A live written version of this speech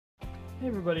Hey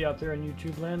everybody out there in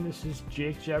YouTube land, this is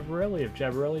Jake Jabarelli of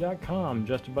Jabarelli.com,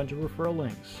 just a bunch of referral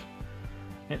links.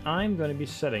 And I'm going to be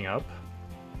setting up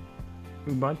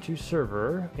Ubuntu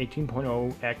Server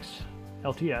 18.0x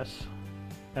LTS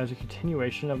as a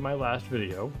continuation of my last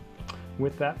video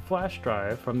with that flash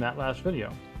drive from that last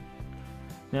video.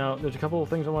 Now, there's a couple of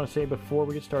things I want to say before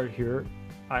we get started here.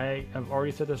 I have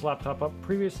already set this laptop up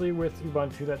previously with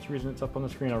Ubuntu, that's the reason it's up on the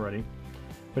screen already.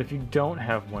 But if you don't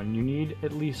have one, you need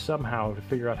at least somehow to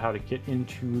figure out how to get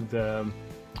into the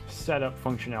setup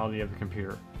functionality of the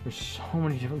computer. There's so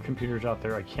many different computers out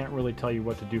there, I can't really tell you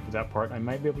what to do for that part. I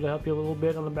might be able to help you a little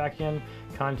bit on the back end.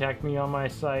 Contact me on my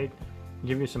site,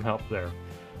 give you some help there.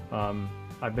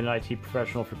 I've been an IT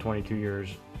professional for 22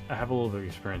 years. I have a little bit of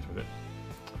experience with it.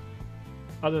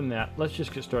 Other than that, let's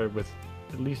just get started with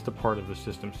at least a part of the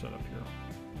system setup here.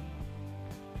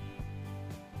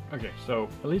 Okay, so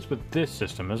at least with this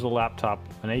system, this is a laptop,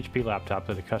 an HP laptop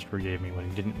that a customer gave me when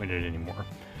he didn't want it anymore.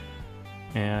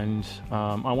 And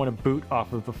I want to boot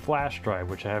off of the flash drive,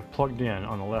 which I have plugged in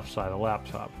on the left side of the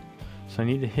laptop. So I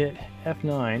need to hit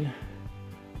F9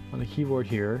 on the keyboard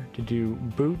here to do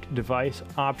boot device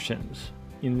options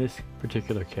in this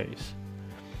particular case.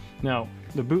 Now,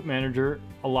 the boot manager,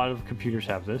 a lot of computers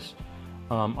have this.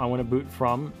 I want to boot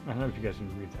from, I don't know if you guys can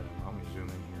read that, let me zoom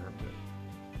in here a bit.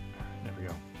 There we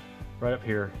go. Right up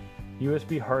here,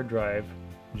 USB hard drive,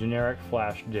 generic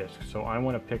flash disk. So I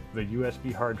want to pick the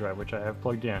USB hard drive, which I have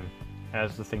plugged in,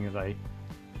 as the thing that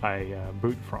I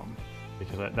boot from,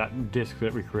 because that disk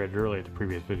that we created earlier in the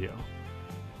previous video.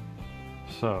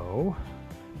 So,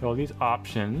 all these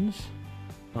options.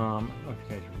 Okay,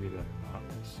 I can read that.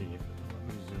 Let's see.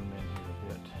 Let me zoom in here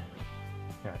a bit.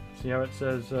 Yeah, see how it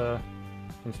says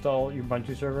install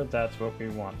Ubuntu Server? That's what we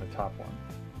want, the top one.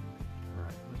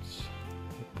 Alright, let's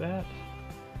hit that.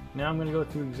 Now I'm going to go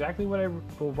through exactly what I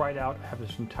will write out. I have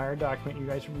this entire document you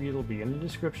guys read. It'll be in the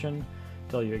description.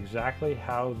 Tell you exactly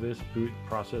how this boot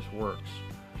process works.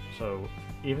 So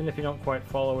even if you don't quite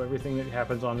follow everything that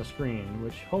happens on the screen,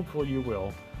 which hopefully you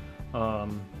will, I'll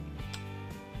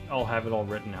have it all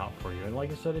written out for you. And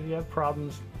like I said, if you have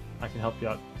problems, I can help you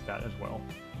out with that as well.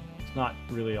 It's not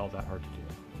really all that hard to do.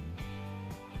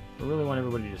 I really want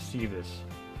everybody to see this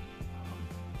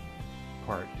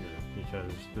part here,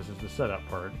 because this is the setup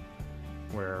part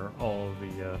where all of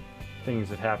the things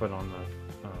that happen on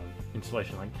the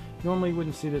installation. Like, normally you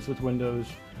wouldn't see this with Windows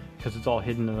because it's all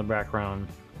hidden in the background,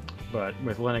 but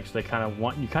with Linux they kind of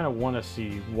want to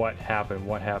see what happened.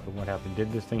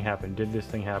 Did this thing happen? Did this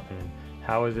thing happen? And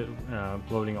how is it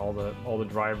loading all the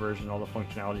drivers and all the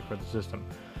functionality for the system?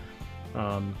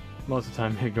 Most of the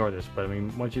time ignore this, but I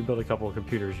mean, once you build a couple of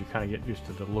computers, you kind of get used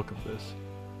to the look of this.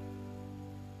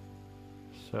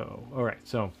 So, alright,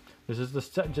 so this is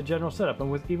the general setup,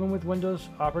 and even with Windows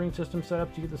operating system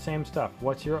setups, you get the same stuff.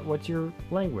 What's your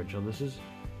language? Well, this is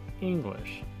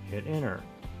English. Hit enter.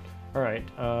 Alright,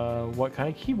 what kind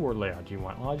of keyboard layout do you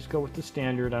want? Well, I'll just go with the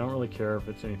standard. I don't really care if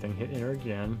it's anything. Hit enter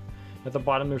again. At the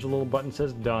bottom, there's a little button that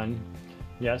says done.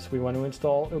 Yes, we want to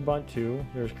install Ubuntu.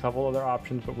 There's a couple other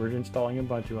options, but we're installing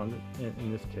Ubuntu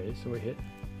in this case, so we hit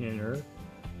enter.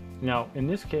 Now, in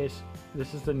this case,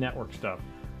 this is the network stuff.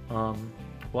 A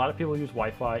lot of people use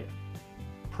Wi-Fi.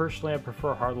 Personally, I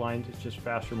prefer hardlines. It's just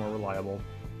faster, more reliable.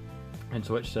 And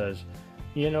so it says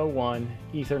EN01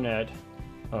 Ethernet,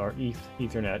 or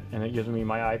Ethernet, and it gives me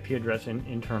my IP address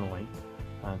internally.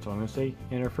 So I'm going to say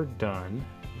enter for done.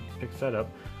 Pick setup.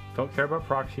 Don't care about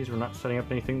proxies. We're not setting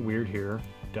up anything weird here.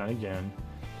 Done again.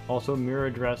 Also mirror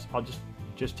address. I'll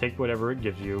just take whatever it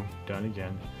gives you. Done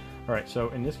again. Alright, so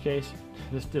in this case,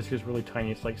 this disk is really tiny.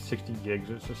 It's like 60 gigs.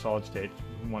 It's a solid state.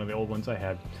 One of the old ones I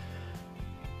had.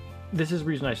 This is the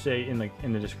reason I say in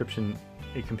the description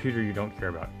a computer you don't care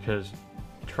about, because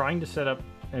trying to set up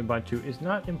Ubuntu is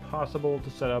not impossible to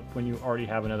set up when you already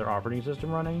have another operating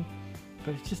system running,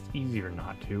 but it's just easier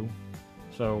not to.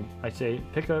 So I say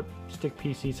pick a stick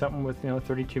PC, something with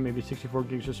 32, maybe 64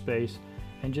 gigs of space,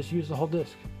 and just use the whole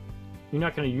disk. You're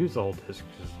not going to use the whole disk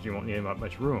because you won't need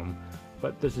much room,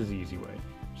 but this is the easy way.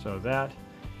 So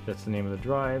that's the name of the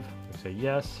drive. I say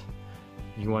yes.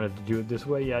 You wanted to do it this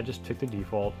way? Yeah, just pick the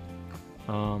default.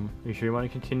 Are you sure you want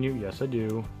to continue? Yes, I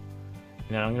do.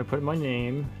 Now I'm going to put my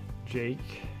name, Jake.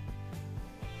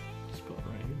 Spell it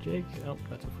right here, Jake. Oh,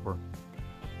 that's a 4.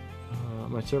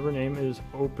 My server name is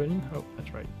Open. Oh,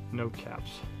 that's right. No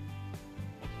caps.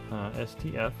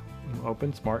 STF.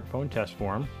 Open Smartphone Test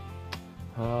Form.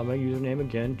 My username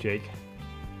again, Jake.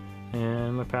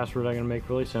 And my password I'm going to make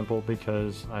really simple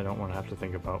because I don't want to have to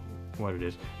think about what it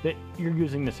is. You're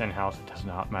using this in-house. It does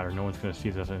not matter. No one's going to see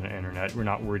this on the internet. We're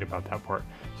not worried about that part.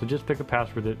 So just pick a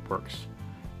password that works.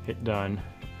 Hit done.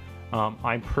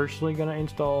 I'm personally going to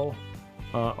install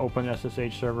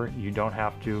OpenSSH server. You don't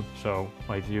have to. So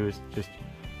my view is just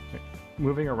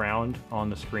moving around on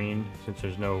the screen, since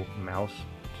there's no mouse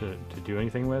to do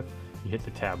anything with. You hit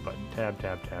the tab button, tab,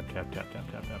 and it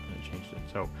changed it.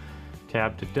 So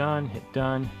tab to done, hit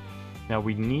done. Now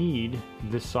we need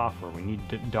this software, we need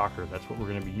Docker, that's what we're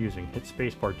going to be using. Hit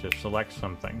spacebar to select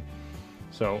something.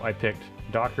 So I picked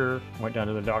Docker, went down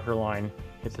to the Docker line,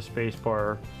 hit the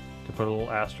spacebar to put a little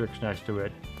asterisk next to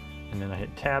it, and then I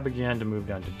hit tab again to move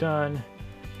down to done,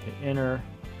 hit enter,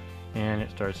 and it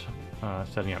starts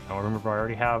setting up. Now remember, I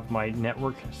already have my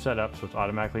network set up, so it's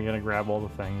automatically going to grab all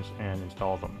the things and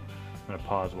install them. I'm going to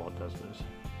pause while it does this.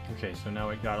 Okay, so now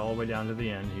it got all the way down to the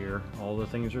end here. All the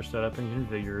things are set up and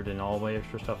configured, and all the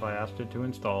extra stuff I asked it to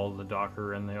install, the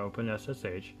Docker and the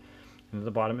OpenSSH. And at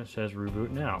the bottom it says reboot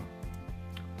now.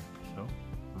 So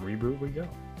reboot we go.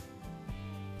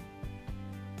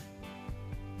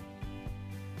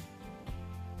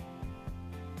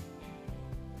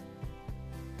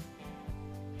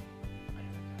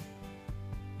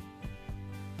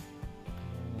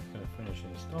 Finish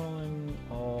installing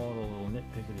all the little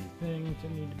nitpickety things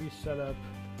that need to be set up.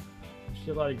 You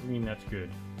see a lot of green, that's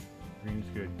good. Green's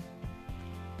good.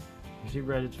 You see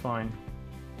red, it's fine.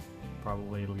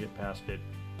 Probably it'll get past it.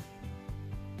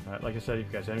 Like I said, if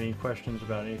you guys have any questions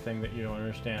about anything that you don't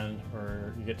understand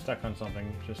or you get stuck on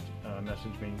something, just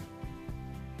message me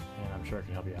and I'm sure I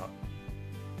can help you out.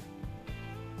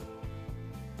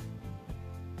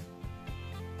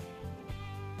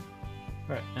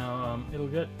 Alright, now it'll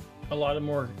get a lot of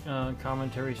more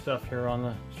commentary stuff here on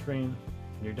the screen.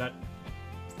 When you're done,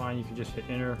 fine, you can just hit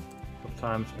enter a couple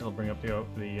times. It'll bring up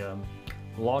the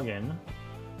login.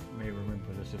 You may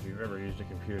remember this if you've ever used a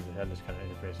computer that had this kind of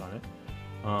interface on it.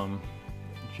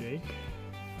 Jake,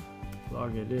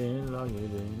 log it in. And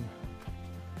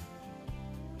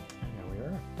there we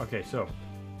are. Okay, so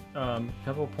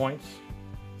couple of points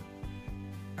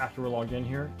after we're logged in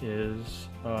here is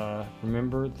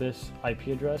remember this IP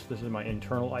address. This is my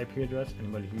internal IP address.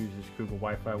 Anybody who uses Google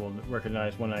Wi-Fi will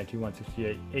recognize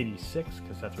 192.168.86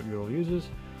 because that's what Google uses.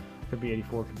 Could be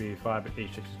 84, could be 85, but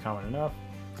 86 is common enough.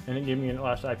 And it gave me a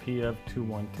last IP of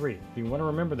 213. You want to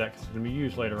remember that because it's going to be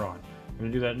used later on. I'm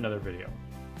going to do that in another video.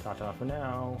 Ta-ta for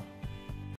now.